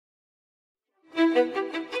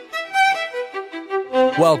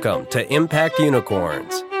Welcome to Impact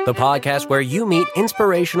Unicorns, the podcast where you meet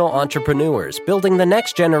inspirational entrepreneurs building the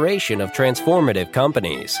next generation of transformative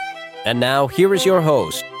companies. And now, here is your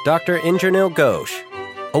host, Dr. Indranil Ghosh,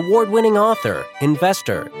 award-winning author,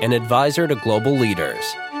 investor, and advisor to global leaders.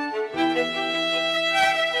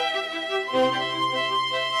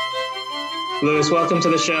 Louis, welcome to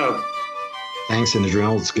the show. Thanks,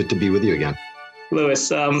 Indranil. It's good to be with you again.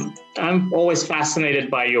 Louis, I'm always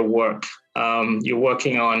fascinated by your work. You're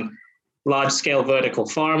working on large-scale vertical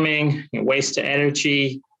farming, waste to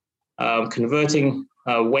energy, converting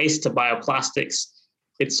waste to bioplastics.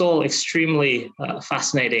 It's all extremely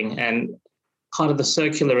fascinating and part of the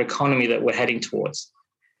circular economy that we're heading towards.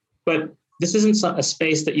 But this isn't a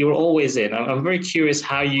space that you were always in. I'm very curious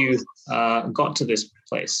how you got to this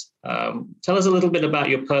place. Tell us a little bit about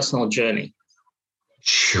your personal journey.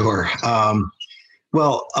 Sure.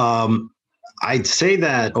 I'd say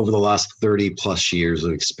that over the last 30 plus years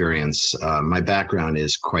of experience, my background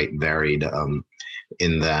is quite varied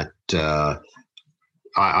in that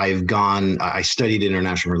I studied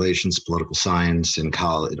international relations, political science in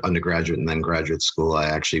college, undergraduate and then graduate school. I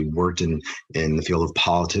actually worked in the field of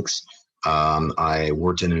politics. I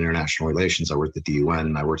worked in international relations. I worked at the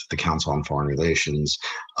UN. I worked at the Council on Foreign Relations.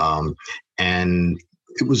 And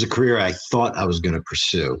it was a career I thought I was going to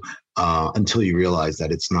pursue until you realize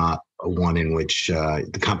that it's not one in which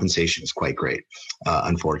the compensation is quite great,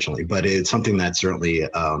 unfortunately. But it's something that certainly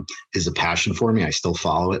is a passion for me. I still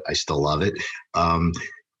follow it. I still love it.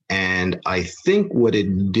 And I think what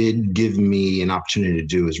it did give me an opportunity to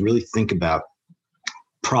do is really think about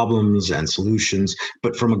problems and solutions,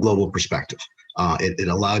 but from a global perspective. It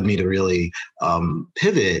allowed me to really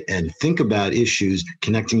pivot and think about issues,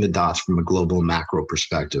 connecting the dots from a global macro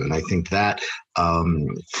perspective. And I think that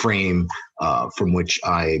frame from which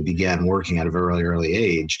I began working at a very early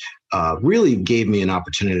age really gave me an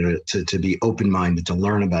opportunity to be open-minded, to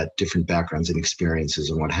learn about different backgrounds and experiences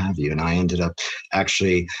and what have you. And I ended up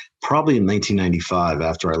actually probably in 1995,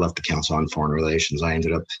 after I left the Council on Foreign Relations, I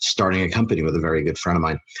ended up starting a company with a very good friend of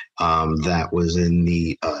mine that was in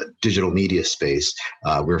the digital media space.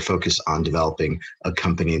 We were focused on developing a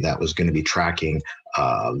company that was going to be tracking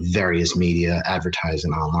various media,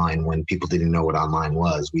 advertising online when people didn't know what online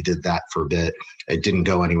was. We did that for a bit. It didn't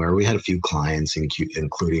go anywhere. We had a few clients,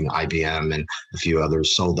 including IBM and a few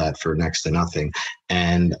others, sold that for next to nothing,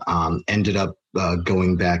 and ended up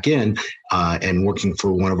going back in and working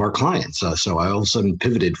for one of our clients. So I all of a sudden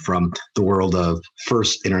pivoted from the world of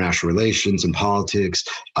first international relations and politics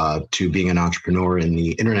to being an entrepreneur in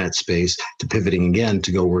the internet space, to pivoting again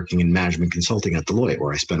to go working in management consulting at Deloitte,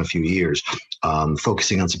 where I spent a few years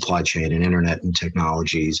focusing on supply chain and internet and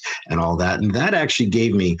technologies and all that. And that actually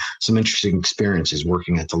gave me some interesting experiences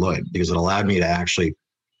working at Deloitte, because it allowed me to actually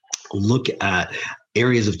look at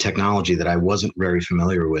areas of technology that I wasn't very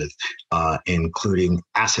familiar with, including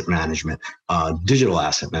asset management, digital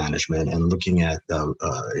asset management, and looking at the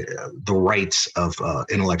rights of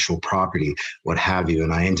intellectual property, what have you.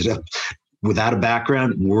 And I ended up, without a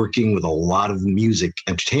background, working with a lot of the music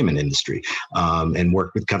entertainment industry, and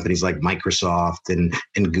worked with companies like Microsoft and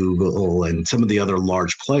Google and some of the other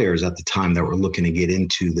large players at the time that were looking to get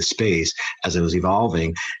into the space as it was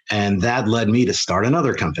evolving. And that led me to start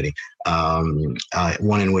another company,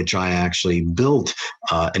 one in which I actually built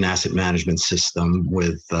an asset management system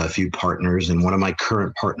with a few partners. And one of my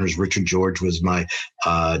current partners, Richard George, was my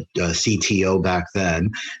CTO back then.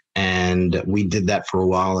 And we did that for a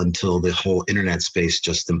while until the whole internet space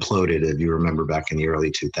just imploded, if you remember, back in the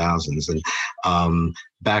early 2000s. And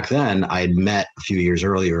back then, I had met a few years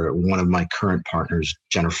earlier one of my current partners,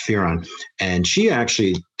 Jennifer Fearon, and she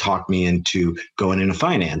actually talked me into going into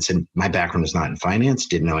finance. And my background was not in finance,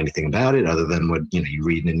 didn't know anything about it other than what you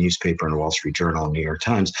read in a newspaper and Wall Street Journal and New York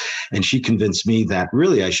Times. And she convinced me that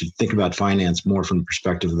really I should think about finance more from the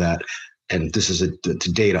perspective that, and this is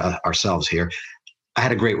to date ourselves here, I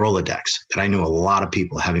had a great Rolodex, and I knew a lot of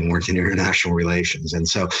people having worked in international relations. And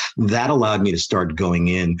so that allowed me to start going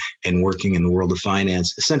in and working in the world of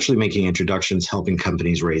finance, essentially making introductions, helping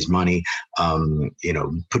companies raise money,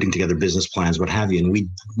 putting together business plans, what have you. And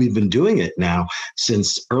we've been doing it now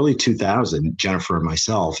since early 2000, Jennifer and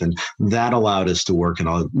myself. And that allowed us to work in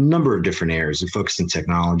a number of different areas. We focused in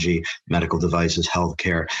technology, medical devices,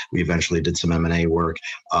 healthcare. We eventually did some M&A work.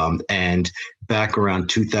 And back around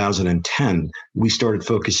 2010, we started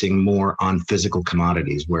focusing more on physical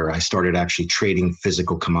commodities, where I started actually trading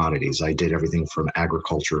physical commodities. I did everything from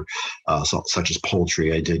agriculture, such as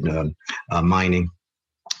poultry. I did mining.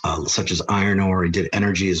 such as iron ore. I did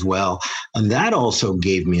energy as well. And that also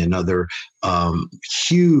gave me another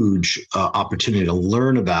huge opportunity to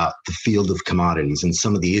learn about the field of commodities and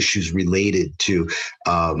some of the issues related to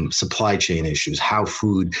supply chain issues, how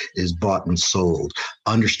food is bought and sold,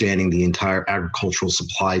 understanding the entire agricultural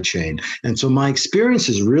supply chain. And so my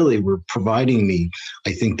experiences really were providing me,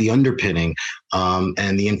 I think, the underpinning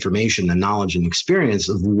and the information, the knowledge and experience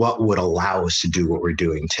of what would allow us to do what we're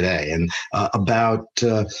doing today. And about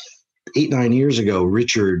 8-9 years ago,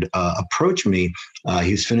 Richard approached me.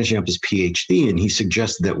 He was finishing up his PhD, and he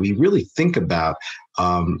suggested that we really think about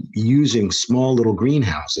using small little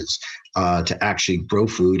greenhouses to actually grow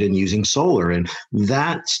food and using solar. And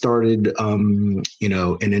that started, an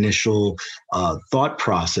initial thought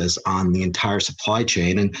process on the entire supply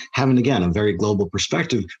chain. And having, again, a very global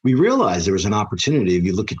perspective, we realized there was an opportunity. If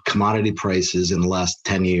you look at commodity prices in the last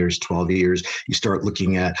 10 years, 12 years, you start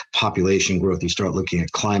looking at population growth, you start looking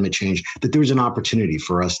at climate change, that there was an opportunity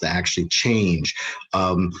for us to actually change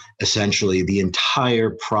essentially the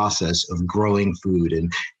entire process of growing food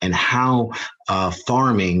and how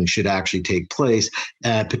farming should actually take place,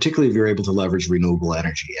 particularly if you're able to leverage renewable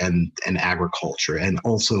energy and agriculture, and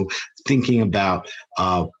also thinking about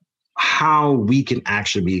how we can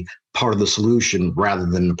actually be part of the solution rather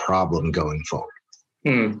than the problem going forward.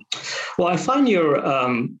 Well, I find your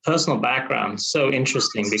personal background so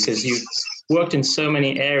interesting because you've worked in so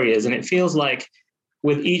many areas, and it feels like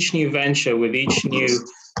with each new venture, with each new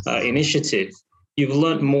initiative, you've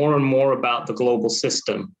learned more and more about the global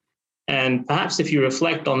system. And perhaps if you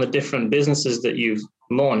reflect on the different businesses that you've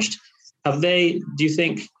launched, have they, do you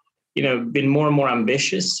think, been more and more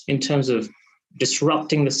ambitious in terms of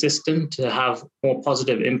disrupting the system to have more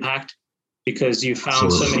positive impact? Because you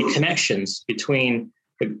found so many connections between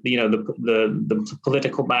the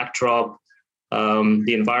political backdrop,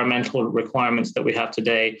 the environmental requirements that we have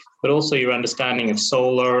today, but also your understanding of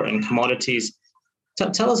solar and commodities.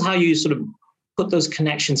 Tell us how you sort of put those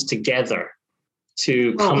connections together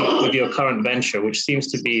to come up with your current venture, which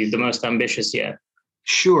seems to be the most ambitious yet.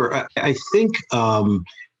 Sure. I think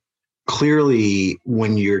clearly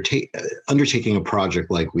when you're undertaking a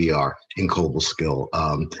project like we are in Cobleskill,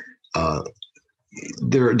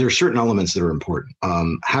 there are certain elements that are important.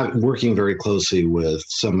 Working very closely with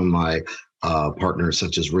some of my partners,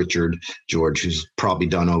 such as Richard George, who's probably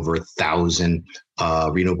done over 1,000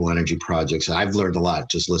 renewable energy projects. I've learned a lot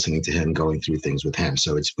just listening to him, going through things with him.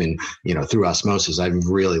 So it's been, through osmosis, I've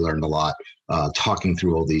really learned a lot talking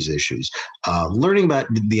through all these issues, learning about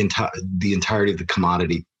the entirety of the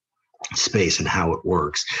commodity space and how it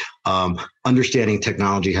works, understanding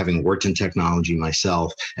technology, having worked in technology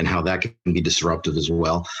myself, and how that can be disruptive as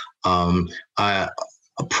well.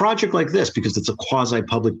 A project like this, because it's a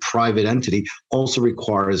quasi-public private entity, also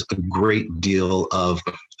requires a great deal of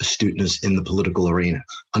astuteness in the political arena,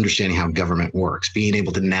 understanding how government works, being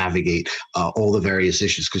able to navigate all the various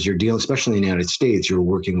issues, because you're dealing, especially in the United States, you're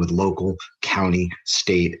working with local, county,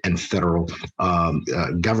 state, and federal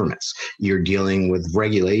governments. You're dealing with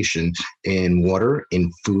regulation in water,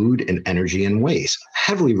 in food, and energy and waste,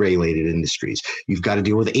 heavily regulated industries. You've got to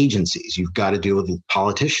deal with agencies. You've got to deal with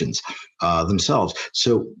politicians themselves.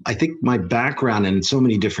 So I think my background in so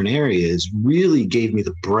many different areas really gave me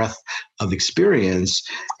the breadth of experience,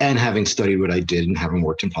 and having studied what I did and having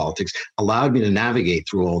worked in politics allowed me to navigate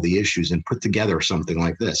through all the issues and put together something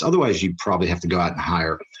like this. Otherwise, you probably have to go out and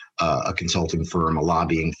hire a consulting firm, a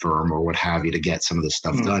lobbying firm, or what have you to get some of this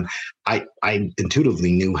stuff done. I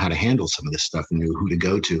intuitively knew how to handle some of this stuff and knew who to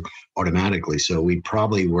go to automatically. So we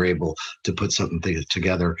probably were able to put something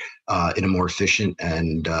together in a more efficient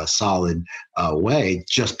and solid way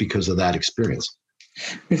just because of that experience.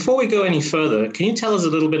 Before we go any further, can you tell us a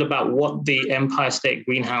little bit about what the Empire State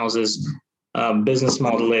Greenhouses business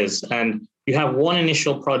model is? And you have one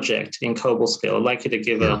initial project in Cobleskill. I'd like you to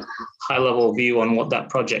give a high-level view on what that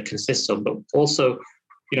project consists of, but also,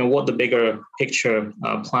 what the bigger picture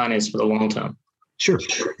plan is for the long term. Sure.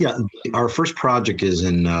 Yeah, our first project is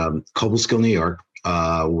in Cobleskill, New York.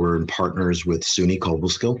 We're in partners with SUNY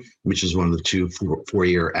Cobleskill, which is one of the two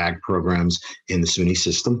four-year ag programs in the SUNY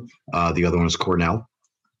system. The other one is Cornell.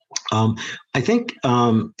 I think,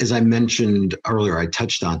 as I mentioned earlier, I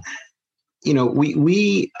touched on,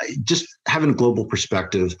 we just having a global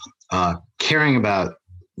perspective, caring about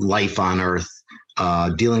life on Earth,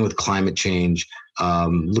 dealing with climate change,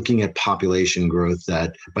 looking at population growth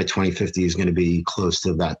that by 2050 is going to be close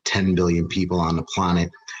to about 10 billion people on the planet.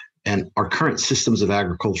 And our current systems of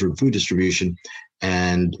agriculture and food distribution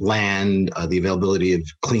and land, the availability of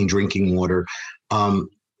clean drinking water,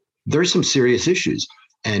 there's some serious issues.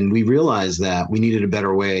 And we realized that we needed a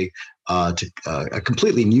better way to a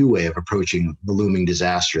completely new way of approaching the looming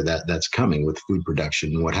disaster that's coming with food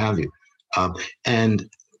production and what have you. And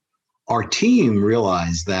our team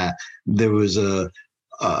realized that there was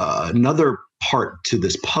another part to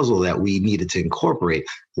this puzzle that we needed to incorporate.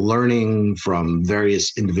 Learning from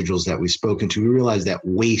various individuals that we've spoken to, we realized that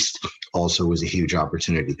waste also was a huge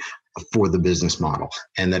opportunity for the business model,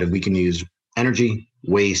 and that if we can use energy,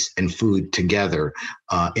 waste, and food together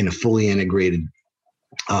in a fully integrated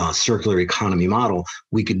circular economy model,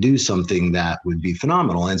 we could do something that would be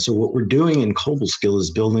phenomenal. And so what we're doing in Cobleskill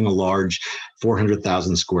is building a large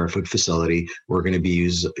 400,000 square foot facility. We're going to be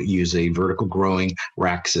use a vertical growing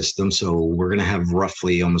rack system. So we're going to have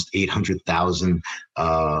roughly almost 800,000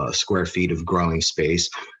 square feet of growing space.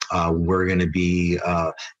 We're going to be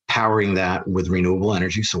powering that with renewable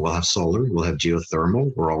energy. So we'll have solar, we'll have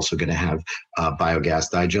geothermal. We're also going to have a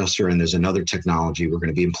biogas digester. And there's another technology we're going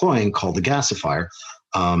to be employing called the gasifier,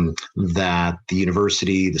 that the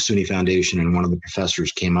university, the SUNY Foundation, and one of the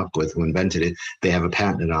professors came up with, who invented it. They have a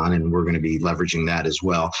patent on, and we're going to be leveraging that as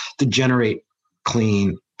well to generate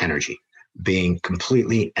clean energy, being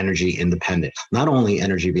completely energy independent. Not only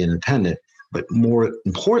energy being independent, but more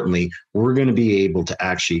importantly, we're going to be able to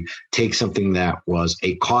actually take something that was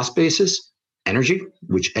a cost basis, energy,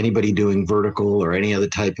 which anybody doing vertical or any other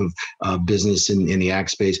type of business in the ag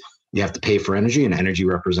space, you have to pay for energy, and energy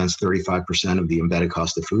represents 35% of the embedded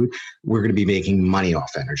cost of food. We're going to be making money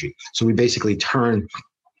off energy. So we basically turn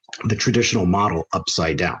the traditional model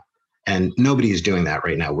upside down. And nobody is doing that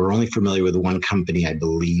right now. We're only familiar with the one company, I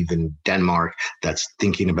believe, in Denmark that's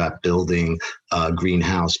thinking about building a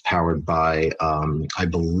greenhouse powered by, I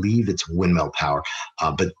believe it's windmill power,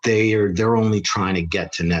 but they're only trying to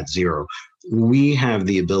get to net zero. We have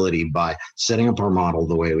the ability, by setting up our model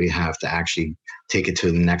the way we have, to actually take it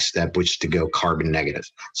to the next step, which is to go carbon negative,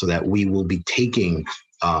 so that we will be taking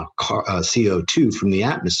CO2 from the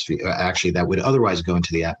atmosphere, actually, that would otherwise go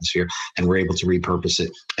into the atmosphere, and we're able to repurpose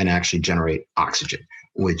it and actually generate oxygen,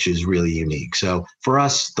 which is really unique. So for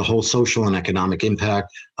us, the whole social and economic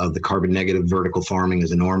impact of the carbon negative vertical farming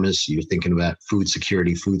is enormous. You're thinking about food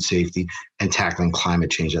security, food safety, and tackling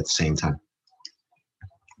climate change at the same time.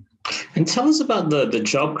 And tell us about the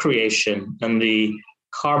job creation and the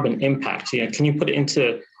carbon impact. Can you put it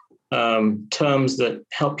into terms that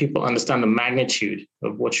help people understand the magnitude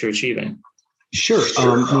of what you're achieving? Sure.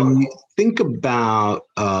 When you think about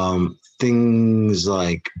things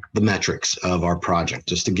like the metrics of our project,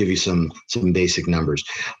 just to give you some basic numbers,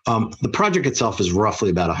 the project itself is roughly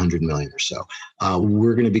about 100 million or so.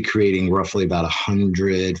 We're going to be creating roughly about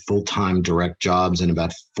 100 full-time direct jobs and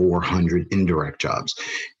about 400 indirect jobs.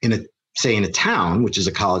 In a town, which is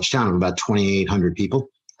a college town of about 2,800 people,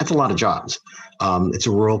 that's a lot of jobs. It's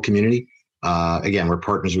a rural community. Again, we're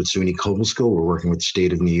partners with SUNY Cobleskill. We're working with the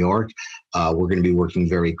state of New York. We're going to be working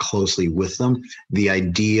very closely with them. The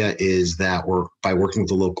idea is that by working with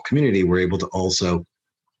the local community, we're able to also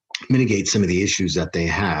mitigate some of the issues that they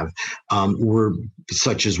have,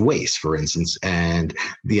 such as waste, for instance, and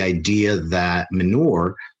the idea that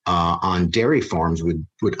manure on dairy farms would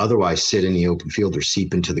otherwise sit in the open field or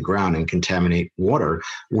seep into the ground and contaminate water.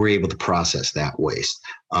 We're able to process that waste.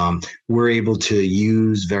 We're able to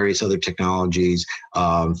use various other technologies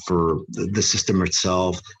for the system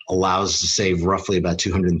itself. Allows us to save roughly about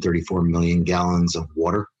 234 million gallons of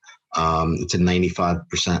water. It's a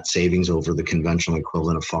 95% savings over the conventional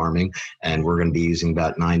equivalent of farming. And we're going to be using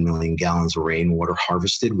about 9 million gallons of rainwater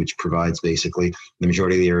harvested, which provides basically the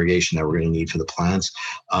majority of the irrigation that we're going to need for the plants.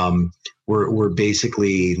 We're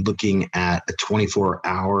basically looking at a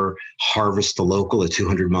 24-hour harvest to local, a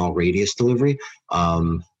 200-mile radius delivery,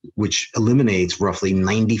 which eliminates roughly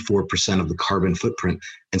 94% of the carbon footprint.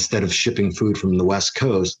 Instead of shipping food from the West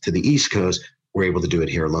Coast to the East Coast, we're able to do it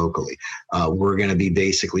here locally. We're going to be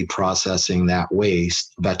basically processing that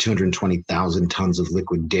waste, about 220,000 tons of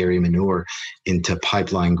liquid dairy manure, into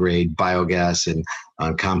pipeline grade biogas and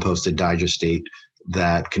composted digestate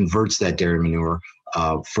that converts that dairy manure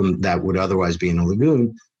from that would otherwise be in a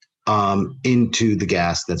lagoon into the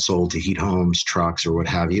gas that's sold to heat homes, trucks, or what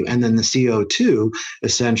have you. And then the CO2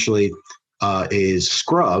 essentially is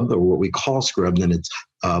scrubbed, or what we call scrubbed, and it's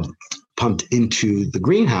pumped into the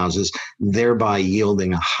greenhouses, thereby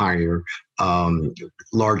yielding a higher,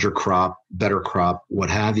 larger crop, better crop, what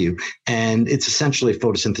have you. And it's essentially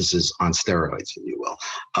photosynthesis on steroids, if you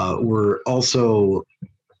will. We're also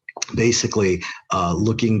basically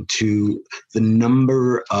looking to the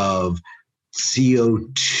number of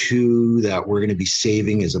CO2 that we're going to be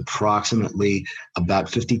saving is approximately about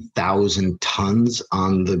 50,000 tons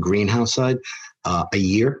on the greenhouse side a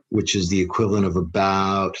year, which is the equivalent of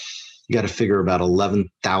about you got to figure about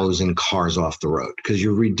 11,000 cars off the road, because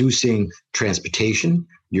you're reducing transportation.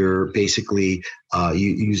 You're basically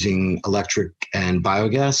using electric and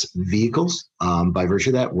biogas vehicles. By virtue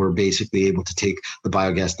of that, we're basically able to take the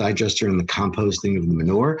biogas digester and the composting of the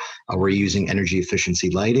manure. We're using energy efficiency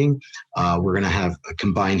lighting. We're going to have a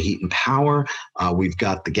combined heat and power. We've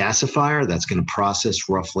got the gasifier that's going to process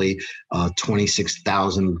roughly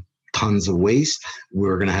 26,000 tons of waste.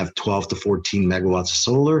 We're going to have 12 to 14 megawatts of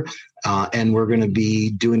solar. And we're going to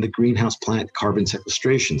be doing the greenhouse plant carbon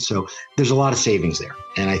sequestration. So there's a lot of savings there.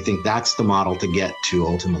 And I think that's the model to get to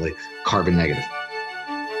ultimately carbon negative.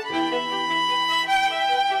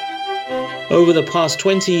 Over the past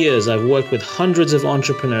 20 years, I've worked with hundreds of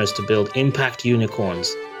entrepreneurs to build impact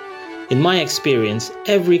unicorns. In my experience,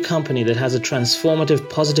 every company that has a transformative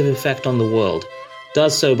positive effect on the world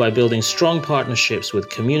does so by building strong partnerships with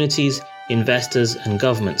communities, investors, and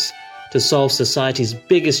governments to solve society's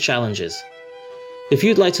biggest challenges. If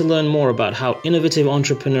you'd like to learn more about how innovative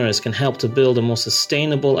entrepreneurs can help to build a more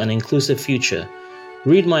sustainable and inclusive future,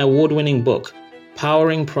 read my award-winning book,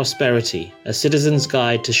 Powering Prosperity, A Citizen's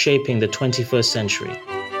Guide to Shaping the 21st Century.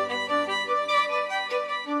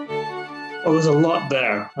 Well, there's a lot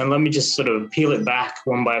there, and let me just sort of peel it back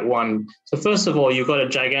one by one. So first of all, you've got a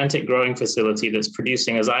gigantic growing facility that's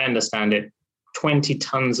producing, as I understand it, 20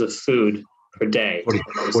 tons of food per day.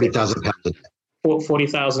 40,000 pounds a day.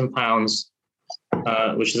 40,000 pounds,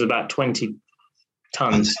 which is about 20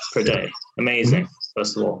 tons per day. Amazing,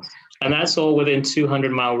 first of all. And that's all within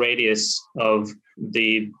 200-mile radius of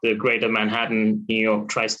the greater Manhattan, New York,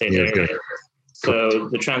 tri-state area. So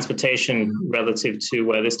the transportation relative to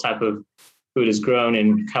where this type of food is grown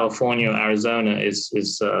in California, Arizona is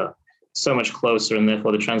so much closer, and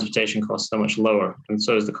therefore the transportation costs so much lower, and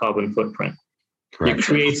so is the carbon footprint. Correct. You're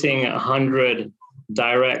creating 100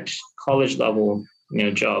 direct college level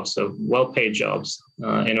jobs, so well-paid jobs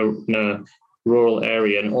in a rural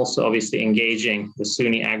area, and also obviously engaging the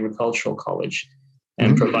SUNY Agricultural College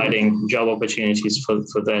and providing job opportunities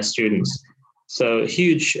for their students. So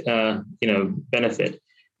huge benefit.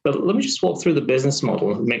 But let me just walk through the business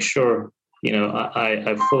model and make sure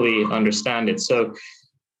I fully understand it. So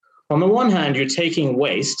on the one hand, you're taking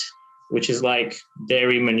waste, which is like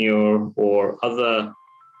dairy manure or other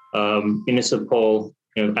municipal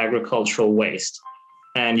agricultural waste,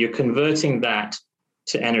 and you're converting that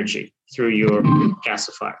to energy through your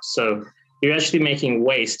gasifier. So you're actually making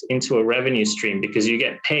waste into a revenue stream because you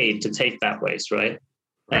get paid to take that waste, right?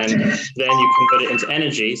 And then you convert it into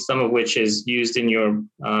energy, some of which is used in your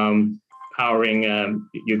powering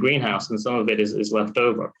your greenhouse, and some of it is left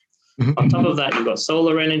over. On top of that, you've got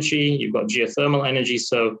solar energy, you've got geothermal energy,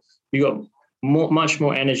 so you've got much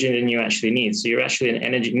more energy than you actually need. So you're actually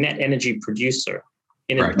an net energy producer,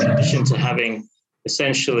 in addition to having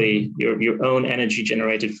essentially your own energy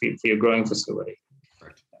generated for your growing facility.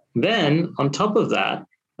 Then on top of that,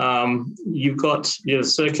 you've got your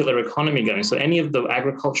circular economy going. So any of the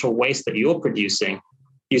agricultural waste that you're producing,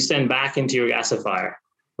 you send back into your gasifier,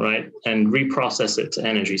 right, and reprocess it to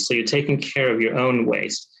energy. So you're taking care of your own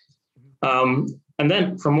waste. And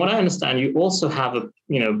then from what I understand, you also have a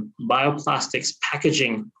bioplastics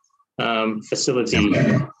packaging facility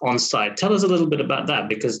on site. Tell us a little bit about that,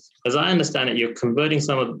 because as I understand it, you're converting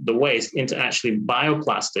some of the waste into actually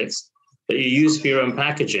bioplastics that you use for your own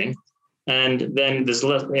packaging, and then there's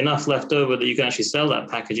enough left over that you can actually sell that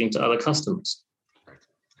packaging to other customers.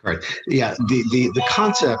 Right. Yeah. The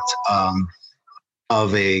concept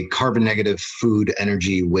of a carbon negative food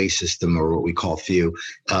energy waste system, or what we call FEW,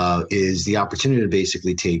 is the opportunity to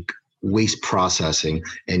basically take waste processing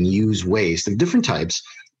and use waste of different types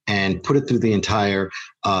and put it through the entire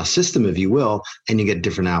system, if you will, and you get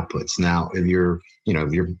different outputs. Now, if you're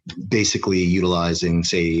basically utilizing,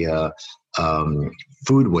 say,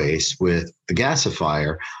 food waste with the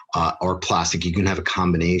gasifier or plastic, you can have a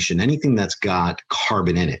combination. Anything that's got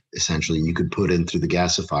carbon in it, essentially, you could put in through the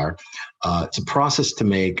gasifier. It's a process to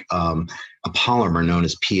make a polymer known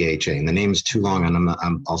as PHA, and the name is too long, and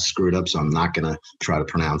I'll screw it up, so I'm not going to try to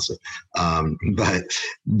pronounce it. But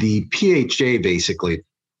the PHA basically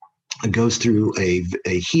goes through a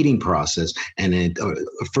heating process and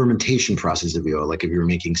a fermentation process, if you will, like if you're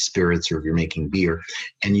making spirits or if you're making beer,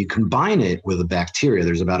 and you combine it with a bacteria.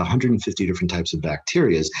 There's about 150 different types of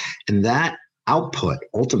bacteria, and that output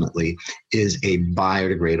ultimately is a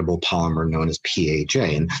biodegradable polymer known as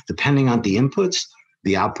PHA. And depending on the inputs,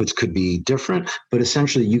 The outputs could be different, but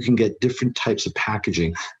essentially you can get different types of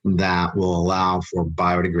packaging that will allow for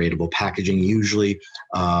biodegradable packaging. Usually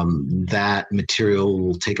that material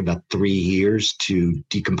will take about 3 years to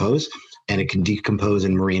decompose, and it can decompose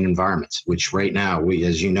in marine environments, which right now,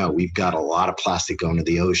 as you know, we've got a lot of plastic going to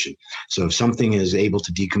the ocean. So if something is able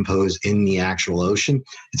to decompose in the actual ocean,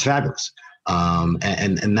 it's fabulous.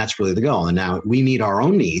 And that's really the goal. And now we meet our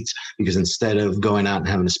own needs, because instead of going out and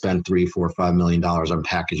having to spend $3, $4, $5 million on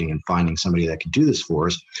packaging and finding somebody that can do this for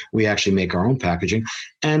us, we actually make our own packaging,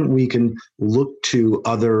 and we can look to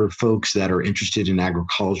other folks that are interested in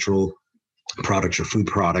agricultural products or food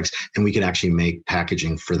products, and we can actually make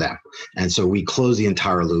packaging for them. And so we close the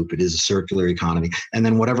entire loop. It is a circular economy. And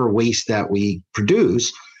then whatever waste that we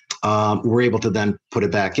produce, we're able to then put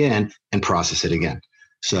it back in and process it again.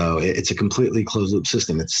 So it's a completely closed loop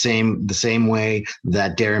system. It's the same way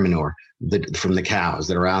that dairy manure from the cows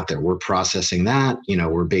that are out there, we're processing that.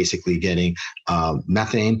 We're basically getting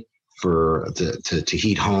methane to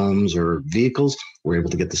heat homes or vehicles. We're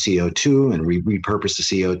able to get the CO2 and repurpose the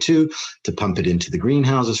CO2 to pump it into the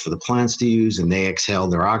greenhouses for the plants to use, and they exhale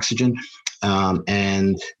their oxygen.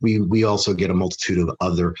 And we also get a multitude of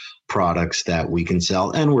other products that we can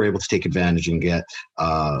sell, and we're able to take advantage and get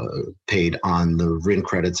paid on the RIN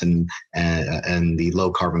credits and the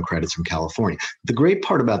low carbon credits from California. The great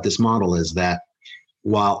part about this model is that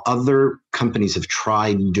while other companies have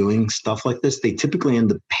tried doing stuff like this, they typically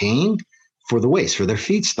end up paying for the waste, for their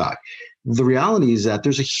feedstock. The reality is that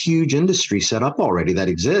there's a huge industry set up already that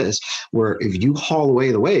exists, where if you haul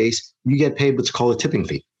away the waste, you get paid what's called a tipping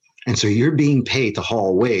fee. And so you're being paid to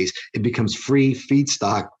haul waste. It becomes free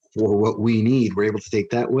feedstock for what we need. We're able to take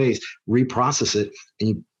that waste, reprocess it, and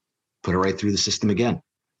you put it right through the system again.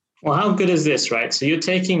 Well, how good is this, right? So you're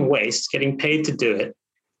taking waste, getting paid to do it.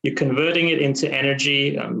 You're converting it into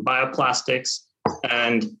energy, bioplastics,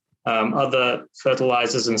 and other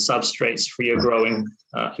fertilizers and substrates for your growing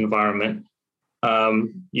environment.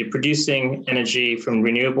 You're producing energy from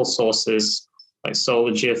renewable sources like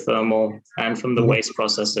solar, geothermal, and from the waste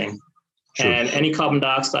processing. Sure. And any carbon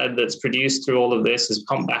dioxide that's produced through all of this is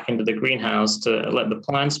pumped back into the greenhouse to let the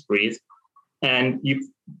plants breathe. And you're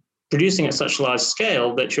producing at such a large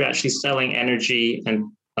scale that you're actually selling energy and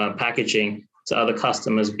packaging to other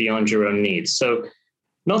customers beyond your own needs. So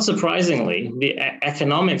not surprisingly, the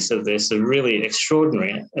economics of this are really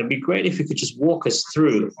extraordinary. It'd be great if you could just walk us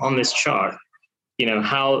through on this chart,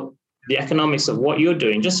 how the economics of what you're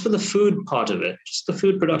doing, just for the food part of it, just the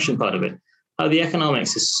food production part of it, how the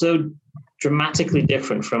economics is so dramatically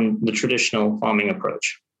different from the traditional farming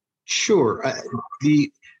approach. Sure.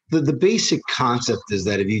 The basic concept is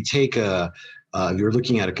that if you take you're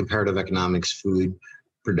looking at a comparative economics food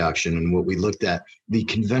production, and what we looked at, the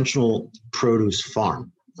conventional produce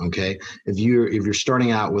farm, okay? If you're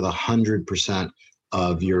starting out with 100%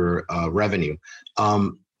 of your revenue,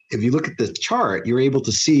 if you look at the chart, you're able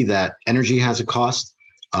to see that energy has a cost,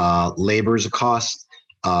 labor is a cost,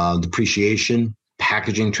 depreciation,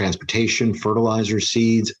 packaging, transportation, fertilizer,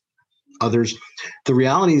 seeds, others. The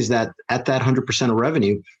reality is that at that 100% of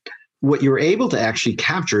revenue, what you're able to actually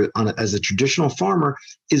capture as a traditional farmer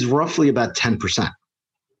is roughly about 10%.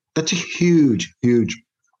 That's a huge, huge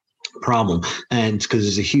problem, and it's because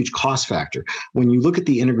there's a huge cost factor. When you look at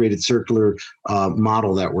the integrated circular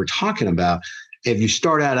model that we're talking about, if you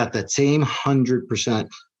start out at that same 100%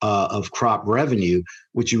 of crop revenue,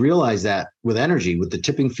 what you realize that with energy, with the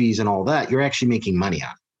tipping fees and all that, you're actually making money on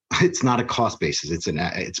it. It's not a cost basis. It's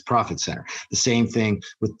a profit center. The same thing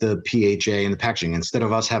with the PHA and the packaging. Instead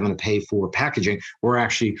of us having to pay for packaging, we're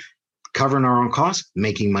actually covering our own costs,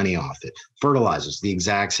 making money off it. Fertilizers, the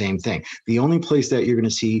exact same thing. The only place that you're going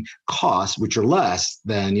to see costs, which are less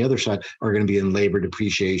than the other side, are going to be in labor,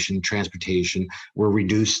 depreciation, transportation. We're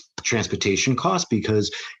reduced transportation costs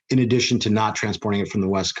because in addition to not transporting it from the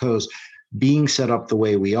West Coast, being set up the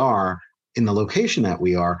way we are in the location that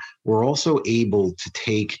we are, we're also able to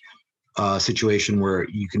take a situation where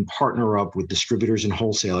you can partner up with distributors and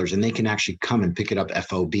wholesalers, and they can actually come and pick it up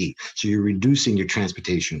FOB. So you're reducing your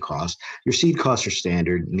transportation costs. Your seed costs are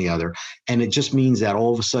standard in the other. And it just means that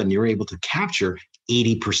all of a sudden you're able to capture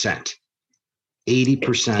 80%. 80%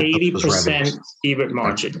 EBIT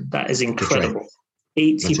margin. That is incredible.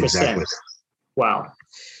 Right. 80%. Exactly. Wow.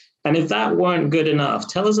 And if that weren't good enough,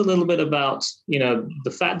 tell us a little bit about,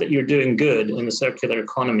 the fact that you're doing good in the circular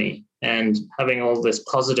economy and having all this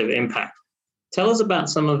positive impact. Tell us about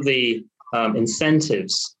some of the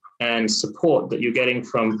incentives and support that you're getting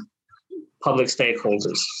from public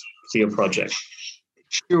stakeholders to your project.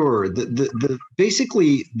 Sure.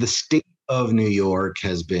 Basically, the state of New York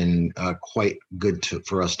has been quite good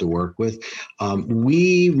for us to work with.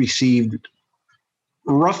 We received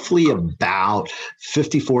roughly about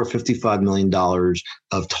 $55 million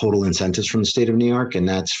of total incentives from the state of New York. And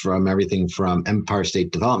that's from everything from Empire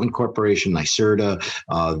State Development Corporation,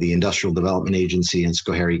 NYSERDA, the Industrial Development Agency in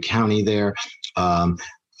Schoharie County there.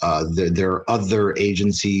 There are other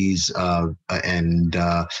agencies and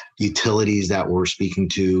utilities that we're speaking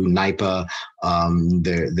to, NYPA.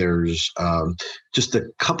 There's just a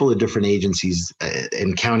couple of different agencies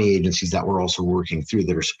and county agencies that we're also working through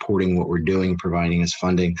that are supporting what we're doing, providing us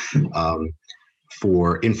funding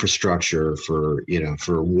for infrastructure, for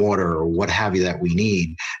water or what have you that we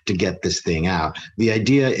need to get this thing out. The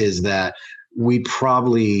idea is that we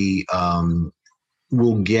probably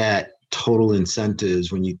will get total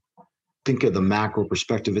incentives. When you think of the macro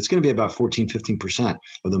perspective, it's going to be about 14-15%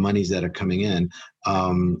 of the monies that are coming in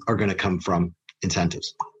are going to come from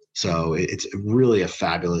incentives. So it's really a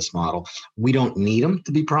fabulous model. We don't need them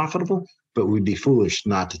to be profitable, but we'd be foolish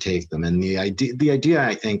not to take them. And the idea,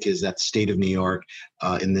 I think, is that the state of New York,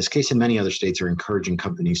 in this case and many other states, are encouraging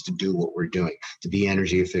companies to do what we're doing, to be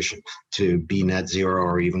energy efficient, to be net zero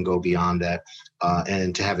or even go beyond that,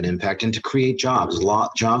 and to have an impact and to create jobs,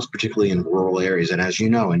 jobs particularly in rural areas. And as you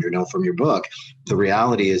know, Andrew, from your book, the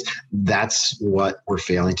reality is that's what we're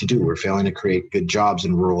failing to do. We're failing to create good jobs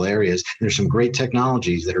in rural areas. And there's some great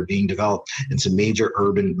technologies that are being developed in some major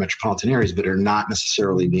urban metropolitan areas, but are not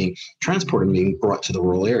necessarily being transported and being brought to the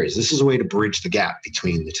rural areas. This is a way to bridge the gap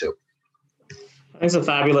between the two. It's a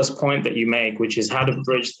fabulous point that you make, which is how to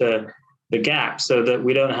bridge the gap so that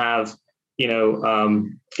we don't have,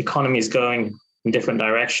 economies going in different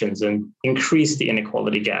directions and increase the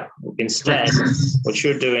inequality gap. Instead, what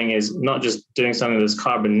you're doing is not just doing something that's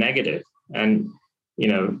carbon negative and,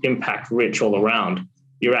 impact rich all around.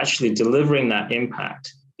 You're actually delivering that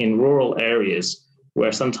impact in rural areas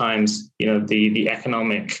where sometimes, the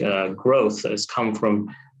economic growth that has come from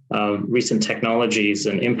recent technologies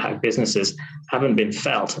and impact businesses haven't been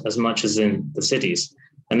felt as much as in the cities.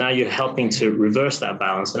 And now you're helping to reverse that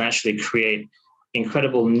balance and actually create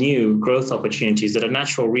incredible new growth opportunities that are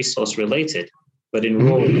natural resource related, but in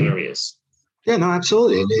rural areas. Yeah, no,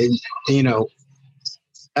 absolutely. And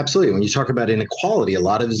absolutely. When you talk about inequality, a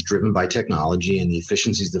lot of it is driven by technology and the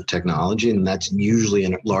efficiencies of technology, and that's usually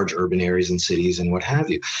in large urban areas and cities and what have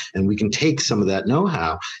you. And we can take some of that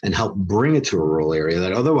know-how and help bring it to a rural area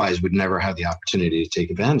that otherwise would never have the opportunity to take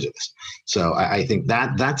advantage of this. So I think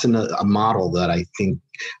that's a model that I think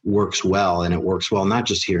works well, and it works well not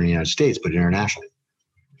just here in the United States, but internationally.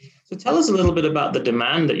 So tell us a little bit about the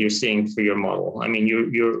demand that you're seeing for your model. I mean,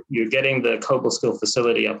 you're getting the Cobleskill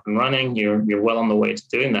facility up and running. You're well on the way to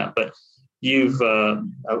doing that, but you've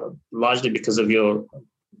largely because of your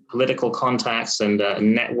political contacts and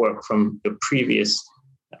network from your previous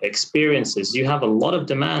experiences, you have a lot of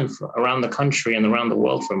demand around the country and around the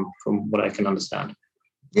world from what I can understand.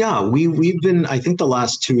 Yeah, we've been, I think the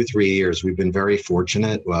last 2 or 3 years, we've been very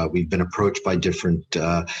fortunate. We've been approached by different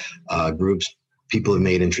groups. People have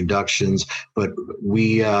made introductions, but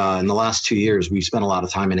we, in the last 2 years, we spent a lot of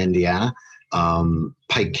time in Indiana,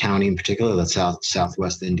 Pike County in particular, that's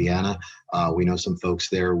southwest Indiana. We know some folks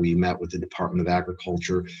there. We met with the Department of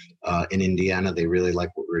Agriculture in Indiana. They really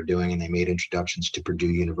liked what we were doing, and they made introductions to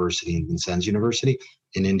Purdue University and Vincennes University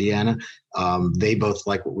in Indiana. They both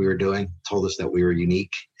liked what we were doing, told us that we were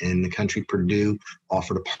unique in the country. Purdue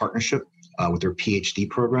offered a partnership with their PhD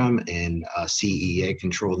program in CEA,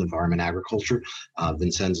 Controlled Environment Agriculture,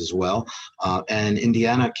 Vincennes as well. And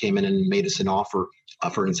Indiana came in and made us an offer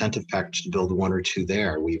for incentive package to build 1 or 2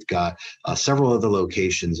 there. We've got several other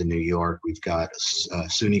locations in New York. We've got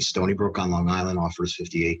SUNY Stony Brook on Long Island offers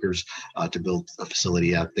 50 acres to build a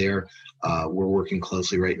facility out there. We're working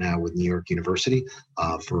closely right now with New York University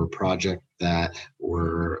for a project that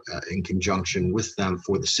we're in conjunction with them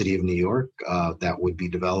for the city of New York that would be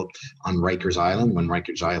developed on Rikers Island when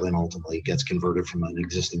Rikers Island ultimately gets converted from an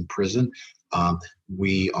existing prison.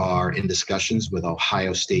 We are in discussions with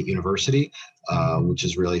Ohio State University, which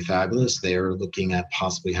is really fabulous. They're looking at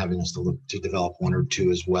possibly having us to look to develop 1 or 2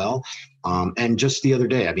 as well. And just the other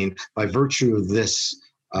day, I mean, by virtue of this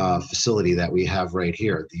facility that we have right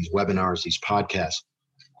here, these webinars, these podcasts,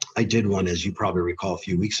 I did one, as you probably recall, a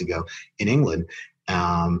few weeks ago in England,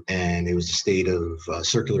 and it was the state of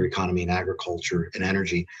circular economy and agriculture and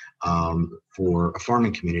energy for a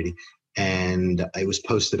farming community. And it was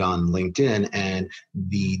posted on LinkedIn, and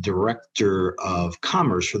the director of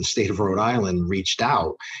commerce for the state of Rhode Island reached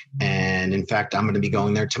out. And in fact, I'm going to be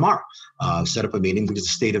going there tomorrow, set up a meeting because the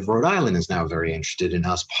state of Rhode Island is now very interested in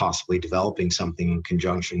us possibly developing something in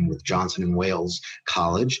conjunction with Johnson & Wales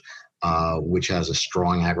College which has a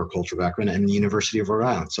strong agriculture background, and the University of Rhode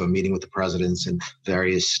Island. So I'm meeting with the presidents and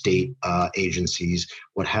various state agencies,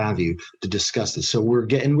 what have you, to discuss this. So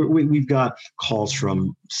we've got calls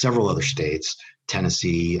from several other states,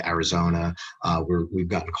 Tennessee, Arizona. We've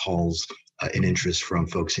gotten calls and interest from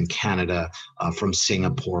folks in Canada, from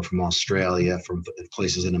Singapore, from Australia, from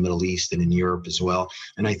places in the Middle East and in Europe as well.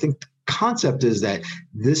 And I think the concept is that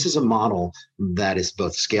this is a model that is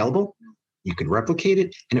both scalable, you can replicate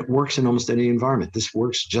it, and it works in almost any environment. This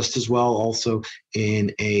works just as well also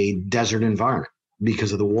in a desert environment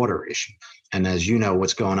because of the water issue. And as you know,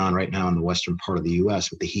 what's going on right now in the western part of the U.S.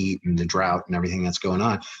 with the heat and the drought and everything that's going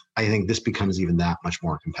on, I think this becomes even that much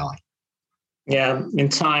more compelling. Yeah, in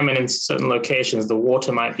time and in certain locations, the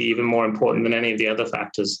water might be even more important than any of the other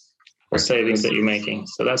factors or savings that you're making.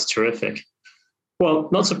 So that's terrific. Well,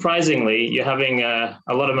 not surprisingly, you're having a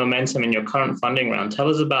lot of momentum in your current funding round. Tell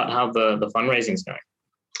us about how the fundraising is going.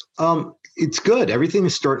 It's good. Everything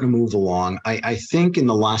is starting to move along. I think in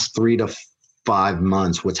the last 3 to 5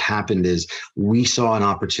 months, what's happened is we saw an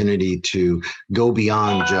opportunity to go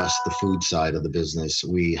beyond just the food side of the business.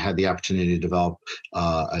 We had the opportunity to develop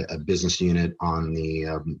a business unit on the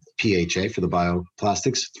PHA for the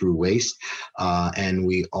bioplastics through waste. And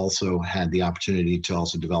we also had the opportunity to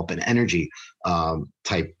also develop an energy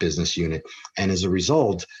type business unit. And as a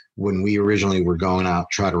result, when we originally were going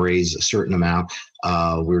out, try to raise a certain amount,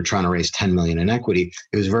 we were trying to raise 10 million in equity.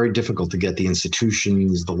 It was very difficult to get the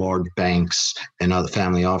institutions, the large banks, and other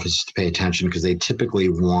family offices to pay attention because they typically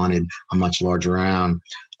wanted a much larger round.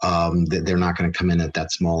 They're not going to come in at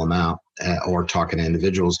that small amount or talking to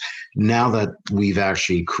individuals. Now that we've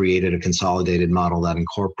actually created a consolidated model that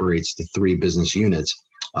incorporates the 3 business units,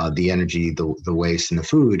 the energy, the waste, and the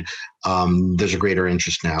food, there's a greater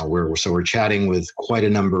interest now. We're chatting with quite a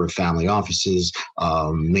number of family offices,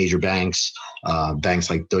 major banks, banks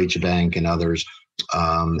like Deutsche Bank and others.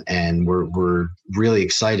 And we're really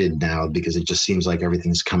excited now because it just seems like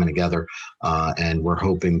everything's coming together, and we're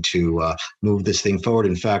hoping to move this thing forward.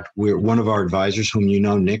 In fact, one of our advisors, whom you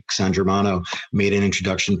know, Nick San Germano, made an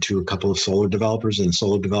introduction to a couple of solar developers, and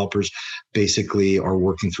solar developers basically are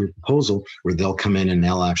working through a proposal where they'll come in and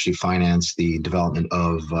they'll actually finance the development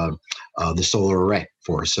of the solar array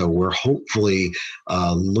for us. So we're hopefully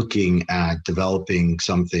looking at developing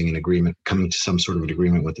something, an agreement, coming to some sort of an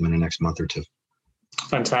agreement with them in the next month or two.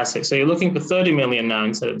 Fantastic. So you're looking for 30 million now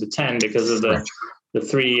instead of the 10 because of the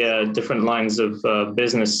 3 different lines of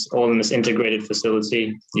business, all in this integrated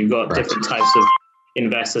facility. You've got different types of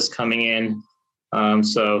investors coming in.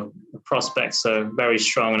 So the prospects are very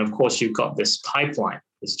strong. And of course, you've got this pipeline,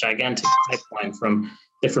 this gigantic pipeline from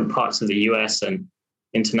different parts of the US and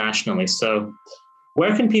internationally. So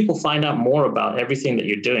where can people find out more about everything that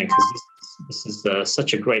you're doing? Because this is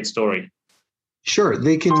such a great story. Sure.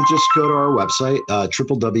 They can just go to our website,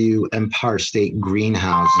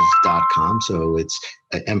 www.empirestategreenhouses.com. So it's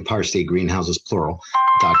Empire State Greenhouses,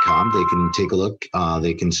 plural.com. They can take a look.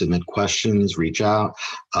 They can submit questions, reach out.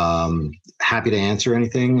 Happy to answer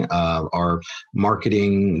anything. Our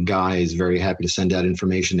marketing guy is very happy to send out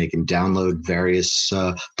information. They can download various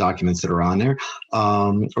documents that are on there,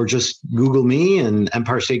 or just Google me and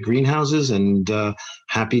Empire State Greenhouses, and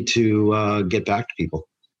happy to get back to people.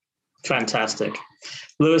 Fantastic.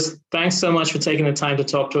 Louis, thanks so much for taking the time to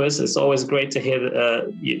talk to us. It's always great to hear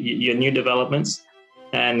your new developments,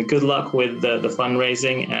 and good luck with the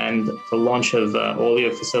fundraising and the launch of all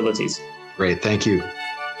your facilities. Great. Thank you.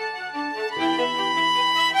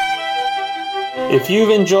 If you've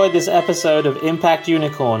enjoyed this episode of Impact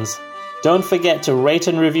Unicorns, don't forget to rate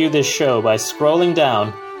and review this show by scrolling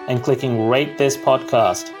down and clicking Rate This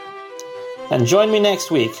Podcast. And join me next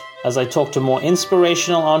week as I talk to more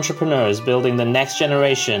inspirational entrepreneurs building the next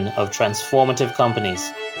generation of transformative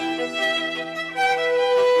companies.